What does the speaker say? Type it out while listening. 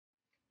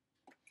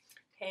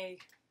Hey,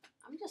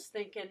 I'm just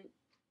thinking,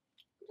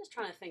 I'm just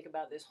trying to think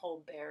about this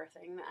whole bear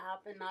thing that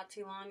happened not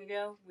too long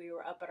ago. We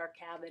were up at our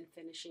cabin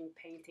finishing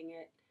painting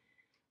it.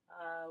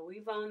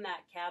 We've owned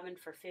that cabin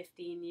for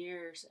 15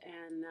 years,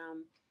 and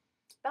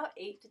about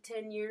 8 to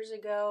 10 years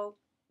ago,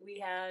 we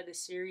had a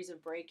series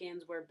of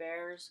break-ins where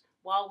bears,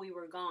 while we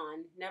were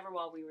gone, never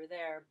while we were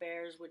there,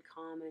 bears would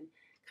come and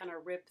kind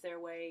of rip their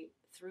way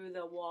through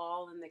the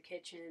wall in the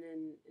kitchen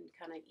and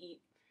kind of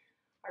eat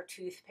our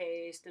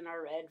toothpaste and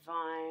our red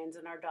vines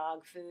and our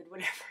dog food,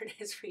 whatever it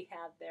is we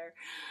have there.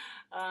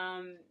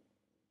 Um,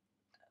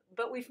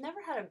 but we've never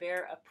had a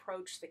bear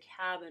approach the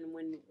cabin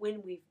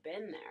when we've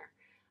been there.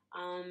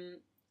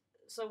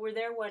 So we're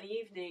there one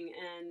evening,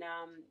 and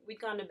we'd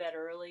gone to bed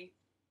early.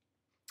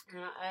 And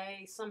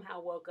I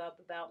somehow woke up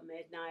about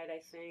midnight,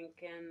 I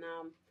think, and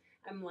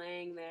I'm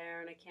laying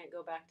there, and I can't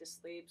go back to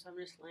sleep, so I'm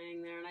just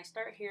laying there, and I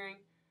start hearing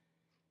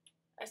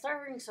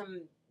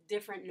some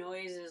different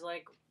noises,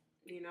 like,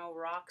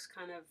 rocks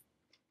kind of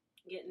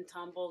getting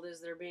tumbled as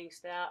they're being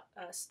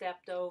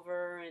stepped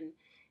over, and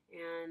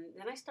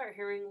then I start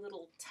hearing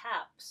little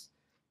taps,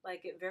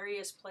 like at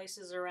various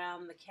places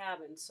around the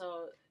cabin.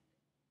 So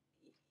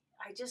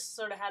I just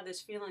sort of had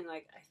this feeling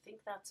like, I think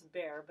that's a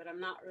bear, but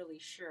I'm not really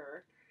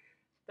sure.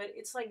 But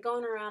it's like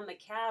going around the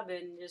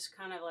cabin, just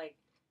kind of like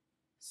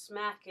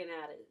smacking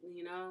at it,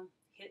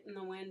 hitting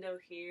the window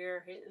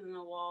here, hitting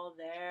the wall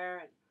there.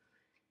 And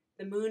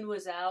the moon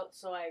was out,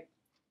 so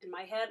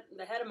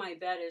the head of my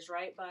bed is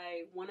right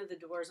by one of the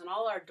doors, and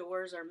all our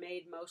doors are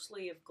made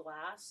mostly of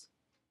glass.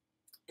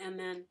 And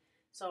then,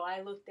 so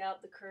I looked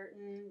out the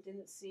curtain,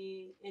 didn't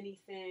see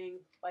anything.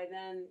 By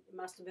then, it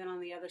must have been on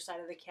the other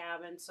side of the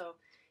cabin. So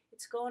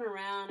it's going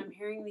around. I'm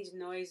hearing these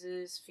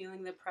noises,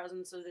 feeling the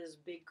presence of this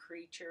big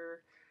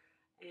creature.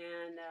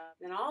 And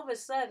then all of a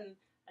sudden,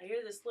 I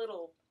hear this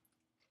little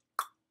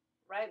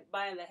right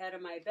by the head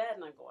of my bed,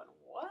 and I'm going,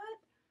 what?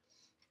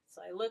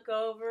 So I look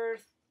over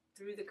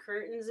through the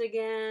curtains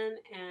again,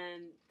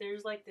 and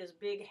there's like this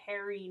big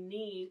hairy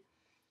knee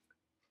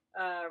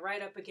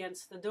right up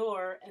against the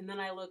door. And then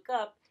I look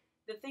up,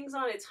 the thing's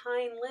on its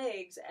hind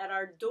legs at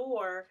our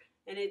door,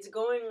 and it's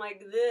going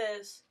like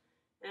this,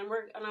 and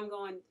I'm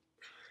going,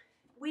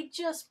 we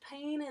just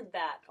painted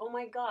that. Oh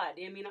my God.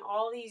 I mean,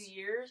 all these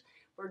years,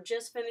 we're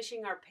just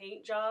finishing our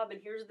paint job,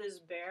 and here's this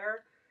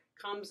bear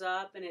comes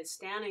up, and it's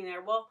standing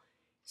there. Well,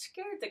 it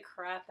scared the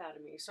crap out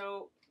of me.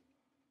 So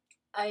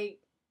I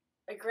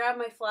grab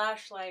my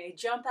flashlight, I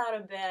jump out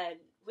of bed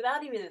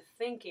without even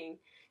thinking,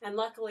 and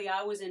luckily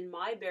I was in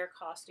my bear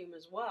costume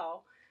as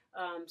well,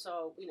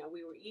 so,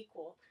 we were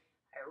equal.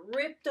 I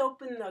ripped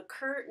open the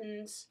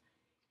curtains,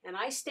 and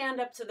I stand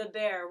up to the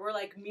bear. We're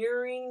like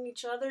mirroring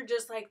each other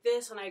just like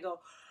this, and I go,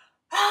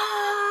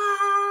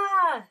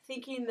 ah,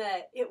 thinking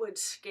that it would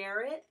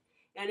scare it,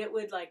 and it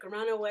would like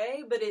run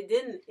away, but it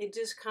didn't. It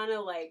just kind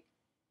of like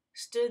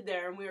stood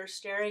there, and we were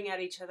staring at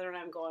each other, and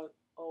I'm going,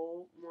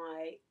 oh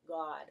my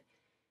God.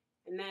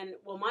 And then,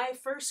 well, my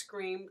first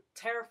scream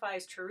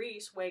terrifies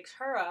Therese, wakes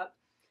her up.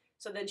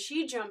 So then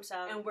she jumps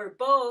out, and we're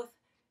both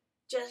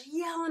just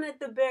yelling at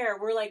the bear.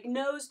 We're like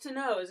nose to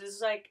nose.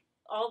 It's like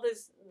all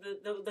this,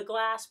 the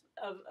glass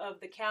of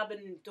the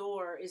cabin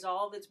door is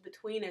all that's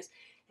between us.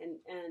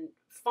 And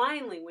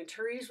finally, when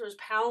Therese was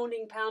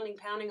pounding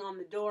on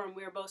the door, and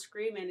we were both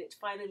screaming, it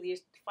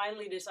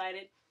finally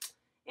decided,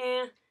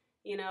 it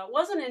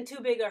wasn't in too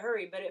big a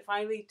hurry, but it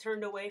finally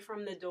turned away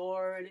from the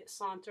door, and it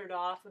sauntered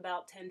off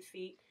about 10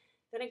 feet.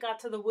 Then it got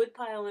to the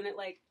woodpile, and it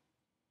like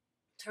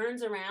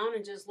turns around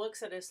and just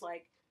looks at us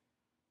like,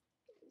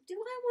 do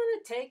I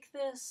want to take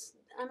this?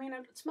 I mean,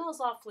 it smells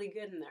awfully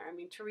good in there. I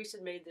mean,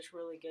 Teresa made this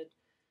really good,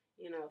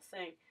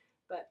 thing.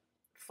 But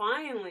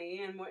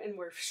finally, and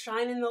we're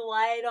shining the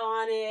light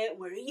on it,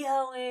 we're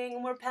yelling,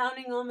 and we're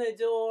pounding on the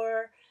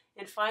door,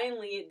 and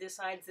finally it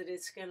decides that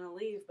it's going to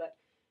leave. But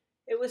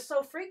it was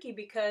so freaky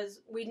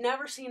because we'd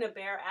never seen a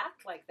bear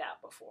act like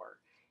that before.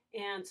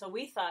 And so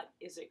we thought,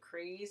 is it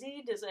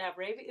crazy? Does it have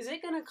rabies? Is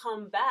it going to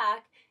come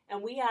back?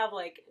 And we have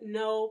like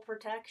no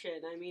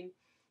protection. I mean,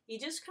 you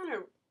just kind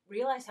of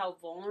realize how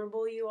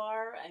vulnerable you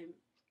are.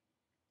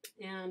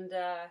 And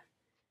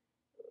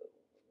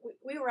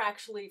we were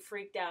actually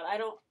freaked out.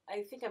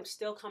 I think I'm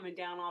still coming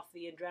down off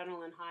the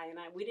adrenaline high. And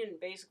we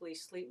didn't basically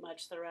sleep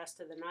much the rest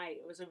of the night.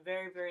 It was a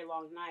very, very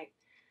long night.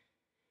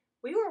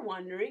 We were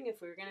wondering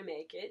if we were going to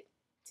make it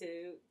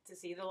to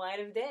see the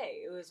light of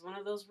day. It was one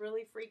of those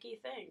really freaky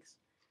things.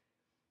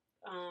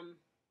 I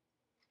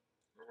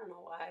don't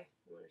know why I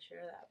want to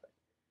share that, but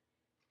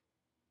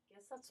I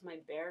guess that's my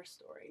bear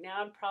story.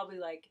 Now I'm probably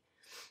like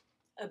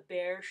a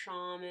bear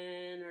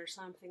shaman or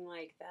something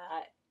like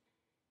that,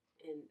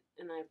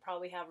 and I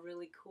probably have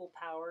really cool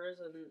powers,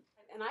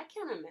 and I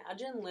can't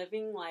imagine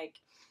living like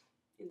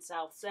in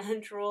South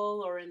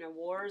Central or in a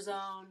war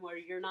zone where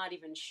you're not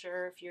even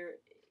sure if you're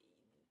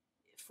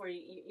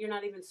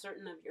not even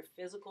certain of your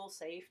physical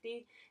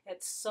safety.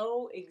 It's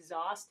so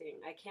exhausting.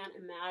 I can't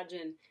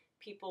imagine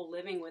people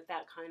living with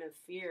that kind of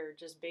fear,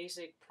 just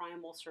basic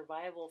primal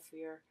survival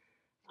fear,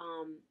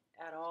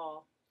 at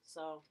all.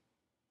 So,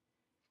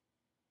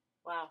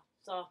 wow.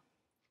 So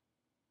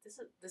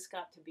this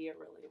got to be a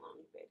really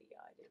long video.